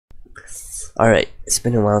Alright, it's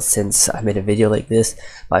been a while since I made a video like this,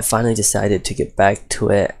 but I finally decided to get back to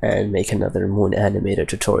it and make another Moon Animator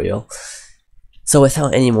tutorial. So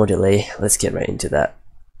without any more delay, let's get right into that.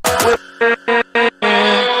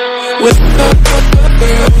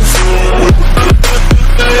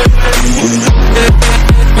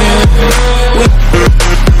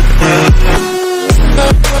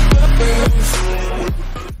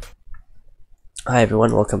 Hi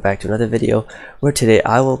everyone, welcome back to another video where today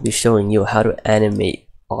I will be showing you how to animate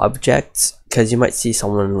objects, because you might see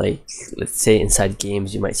someone, like, let's say inside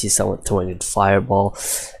games, you might see someone throwing a fireball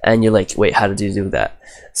and you're like, wait, how did you do that?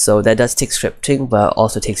 So that does take scripting, but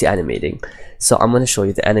also takes animating. So I'm going to show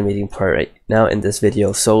you the animating part right now in this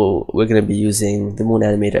video. So we're going to be using the Moon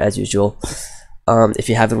Animator as usual. If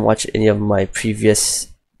you haven't watched any of my previous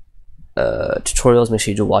tutorials, make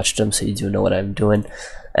sure you do watch them so you do know what I'm doing,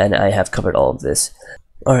 and I have covered all of this.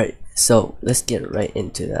 Alright, so let's get right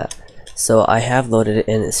into that. So I have loaded it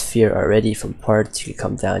in a sphere already from parts. You can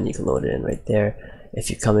come down, you can load it in right there. If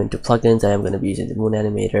you come into plugins, I am going to be using the Moon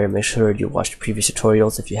Animator. Make sure you watch the previous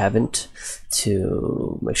tutorials if you haven't,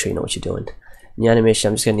 to make sure you know what you're doing. New animation,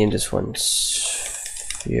 I'm just going to name this one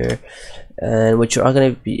sphere, and what you are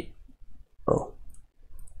going to be,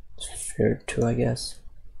 sphere 2, I guess.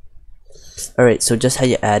 Alright, so just how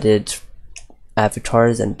you added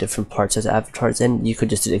avatars and different parts as avatars, and you could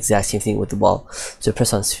just do the exact same thing with the ball. So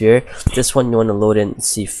press on sphere. This one you want to load in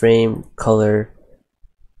see frame, color,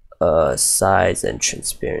 size, and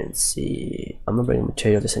transparency. I'm gonna bring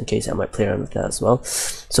material just in case I might play around with that as well.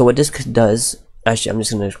 So what this does, actually I'm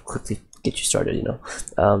just gonna quickly get you started,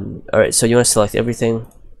 alright, so you want to select everything.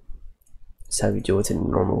 That's how we do it in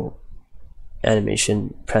normal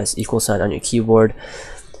animation. Press =sign on your keyboard.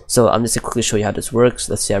 So I'm just going to quickly show you how this works.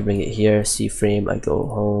 Let's say I bring it here, C frame, I go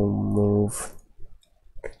home, move.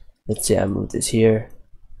 Let's say I move this here,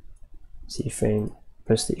 C frame,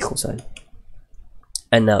 press the =sign.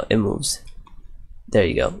 And now it moves. There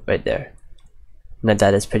you go, right there. Now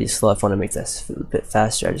that is pretty slow. If I want to make this a bit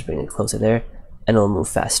faster, I just bring it closer there and it'll move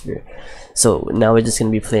faster. So now we're just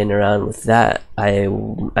going to be playing around with that. I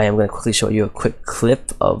am going to quickly show you a quick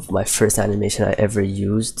clip of my first animation I ever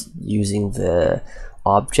used using the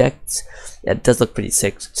objects. Yeah, it does look pretty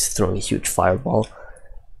sick, just throwing a huge fireball,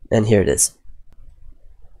 and here it is.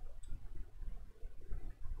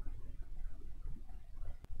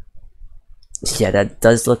 Yeah, that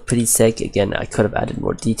does look pretty sick. Again, I could have added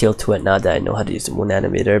more detail to it. Now that I know how to use the Moon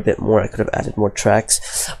Animator a bit more, I could have added more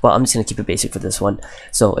tracks, but I'm just going to keep it basic for this one.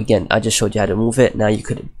 So again, I just showed you how to move it. Now you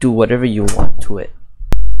could do whatever you want to it.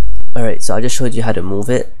 Alright, so I just showed you how to move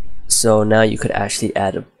it. So now you could actually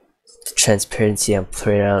add a transparency and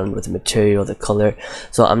play around with the material, the color.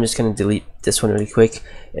 So I'm just going to delete this one really quick.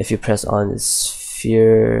 If you press on the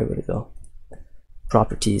sphere, where'd it go?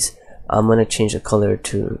 Properties. I'm going to change the color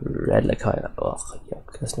to red, like how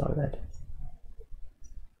yuck, that's not red.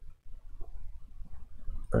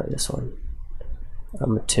 Alright, this one.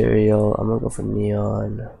 Material, I'm going to go for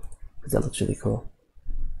neon because that looks really cool.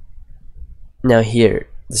 Now here,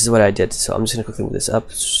 this is what I did. So I'm just going to quickly move this up,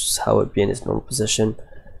 how it would be in its normal position.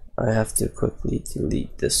 I have to quickly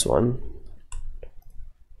delete this one.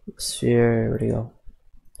 Sphere, where'd it go?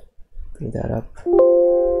 Bring that up.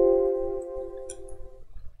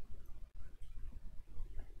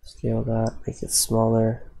 Scale that, make it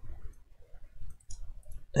smaller.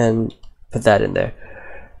 And put that in there.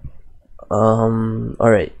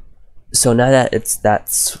 Alright. So now that it's that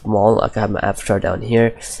small, I can have my avatar down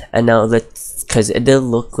here. And now because it did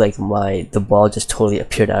look like the ball just totally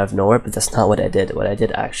appeared out of nowhere, but that's not what I did. What I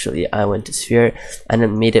did actually, I went to sphere and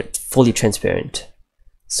then made it fully transparent.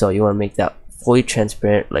 So you want to make that fully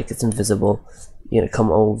transparent, like it's invisible. You're gonna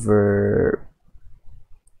come over.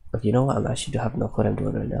 You know what? I'm actually do have no clue what I'm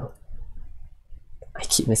doing right now. I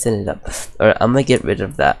keep messing it up. Alright, I'm gonna get rid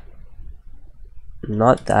of that.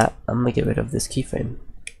 Not that. I'm gonna get rid of this keyframe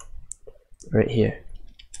right here.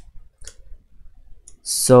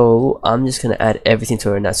 So I'm just gonna add everything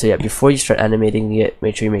to it now. So yeah, before you start animating it,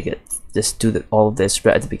 make sure you make it just do all of this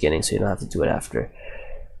right at the beginning, so you don't have to do it after.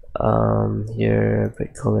 Here,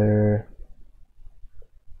 bright color.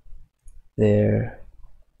 There.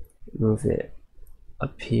 Move it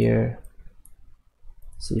up here.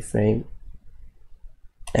 C frame.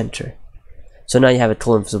 Enter. So now you have a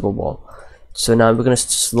total invisible ball. So now we're gonna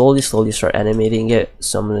slowly start animating it.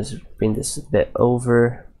 So I'm gonna bring this a bit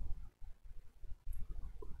over.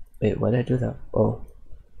 Wait, why did I do that? Oh,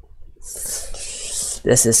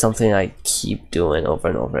 this is something I keep doing over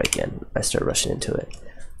and over again. I start rushing into it.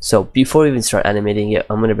 So before we even start animating it,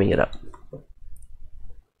 I'm gonna bring it up.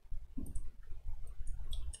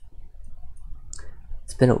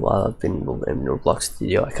 been a while I've been in Roblox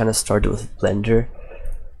Studio. I kind of started with Blender,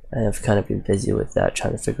 and I've kind of been busy with that,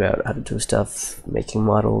 trying to figure out how to do stuff, making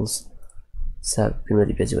models. So I've been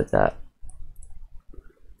really busy with that.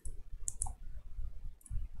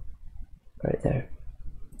 Right there.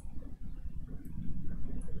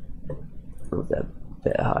 Move that a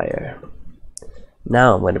bit higher.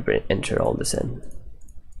 Now I'm going to enter all this in.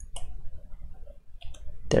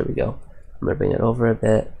 There we go. I'm going to bring it over a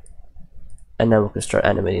bit, and now we can start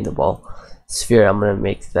animating the wall. Sphere, I'm going to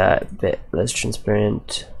make that a bit less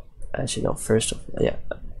transparent. Actually, no, first, yeah.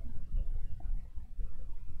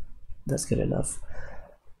 That's good enough.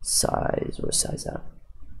 Size, where's size at?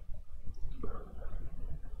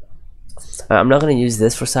 I'm not going to use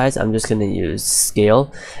this for size. I'm just going to use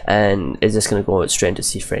scale, and it's just going to go straight into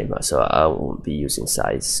C-frame. So I won't be using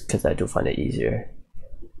size because I do find it easier.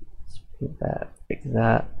 That like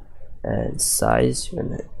that, and size. You're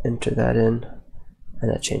going to enter that in,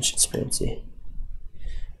 and I change transparency.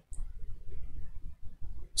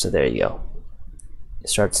 So there you go. It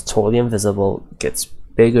starts totally invisible, gets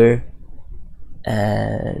bigger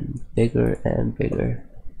and bigger and bigger.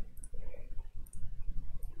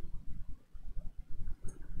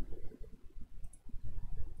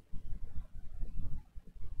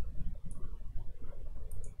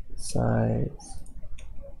 Size.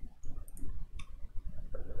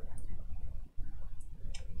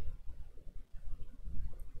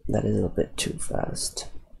 That is a little bit too fast.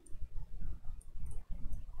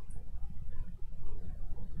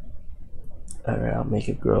 Alright, I'll make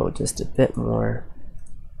it grow just a bit more.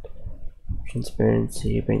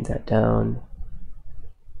 Transparency, bring that down.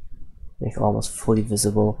 Make it almost fully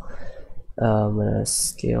visible. I'm gonna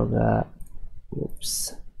scale that.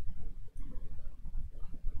 Whoops.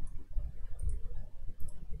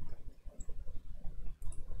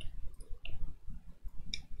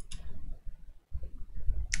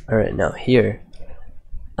 Alright, now here,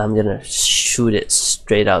 I'm gonna shoot it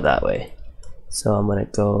straight out that way. So I'm gonna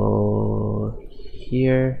go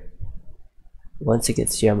here. Once it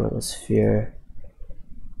gets here, I'm gonna go sphere,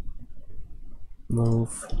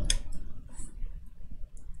 move,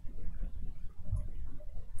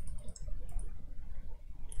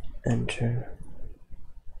 enter.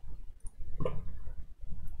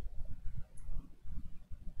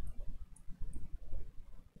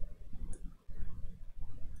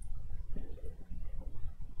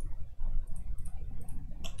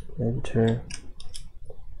 Enter.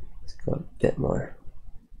 Let's go a bit more.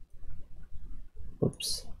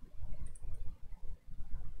 Oops.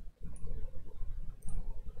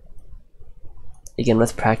 Again,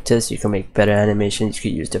 with practice, you can make better animations.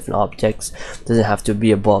 You can use different objects. It doesn't have to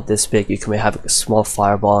be a ball this big. You can have a small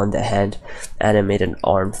fireball in the hand, animate an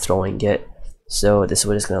arm throwing it. So this is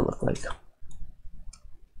what it's gonna look like.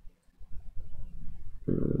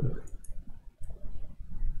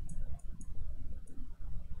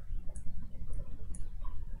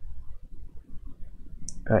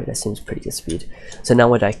 Alright, that seems pretty good speed. So now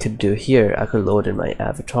what I could do here, I could load in my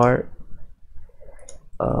avatar.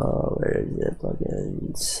 Where is the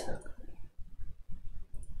plugins?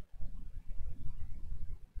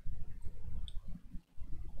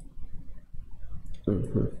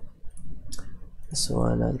 This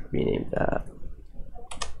one, I'll rename that.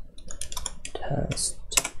 Test.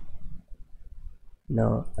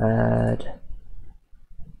 No, add.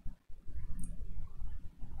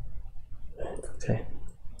 Okay.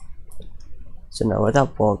 So now where'd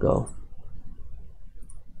that ball go?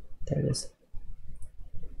 There it is.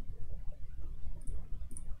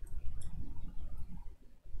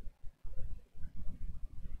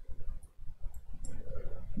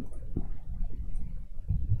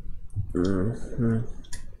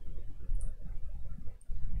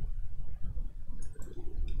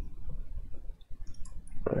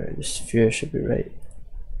 Alright, the sphere should be right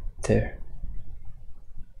there.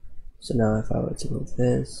 So now if I were to move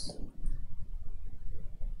this,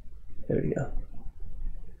 there we go.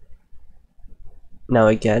 Now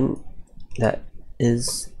again, that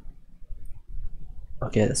is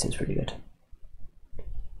okay. That seems pretty good.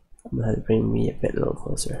 I'm gonna have to bring me a little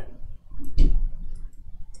closer.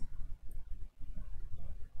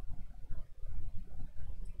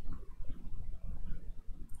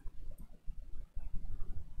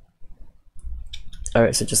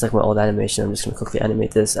 Alright, so just like my old animation, I'm just gonna quickly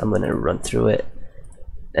animate this. I'm gonna run through it,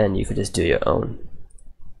 and you could just do your own.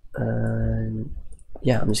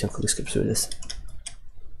 Yeah, I'm just gonna quickly skip through this.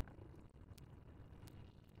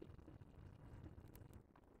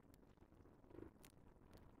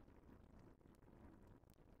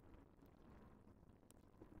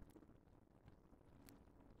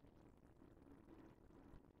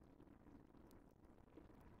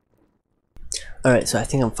 Alright, so I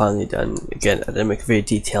think I'm finally done. Again, I didn't make it very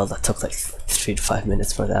detailed. That took like 3 to 5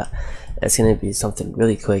 minutes for that. It's gonna be something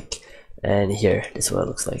really quick, and here, this is what it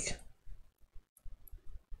looks like.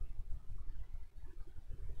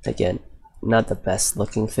 Again, not the best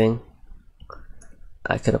looking thing.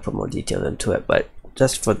 I could have put more detail into it, but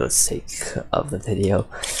just for the sake of the video,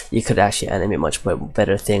 you could actually animate much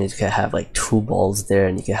better things. You could have like 2 balls there,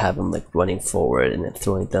 and you could have them like running forward and then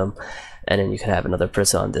throwing them, and then you could have another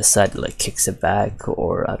person on this side that like kicks it back,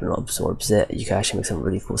 or I don't know, absorbs it. You can actually make some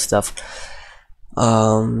really cool stuff.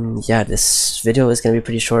 Yeah, this video is gonna be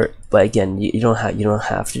pretty short, but again, you don't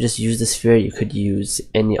have to just use the sphere. You could use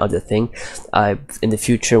any other thing. In the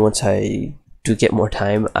future, once I do get more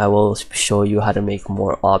time, I will show you how to make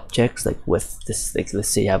more objects, like with this, like let's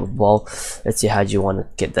say you have a ball. Let's say how do you want to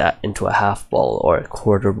get that into a half ball or a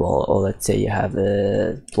quarter ball, or let's say you have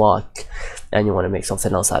a block and you want to make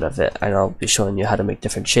something else out of it, and I'll be showing you how to make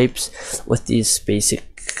different shapes with these basic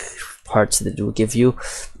parts that it will give you.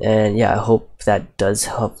 And yeah, I hope that does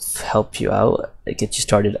help you out, get you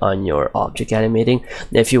started on your object animating.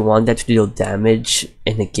 And if you want that to deal damage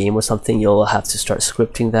in a game or something, you'll have to start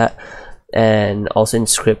scripting that. And also in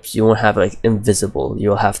scripts, you won't have like invisible.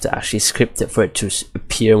 You'll have to actually script it for it to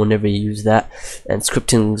appear whenever you use that. And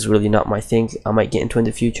scripting is really not my thing. I might get into it in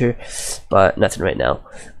the future, but nothing right now.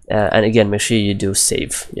 And again, make sure you do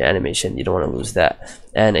save your animation. You don't want to lose that.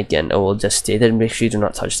 And again, I will just stay there. Make sure you do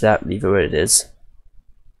not touch that. Leave it where it is.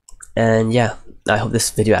 And yeah, I hope this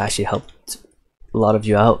video actually helped a lot of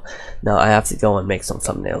you out. Now I have to go and make some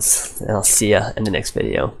thumbnails, and I'll see ya in the next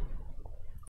video.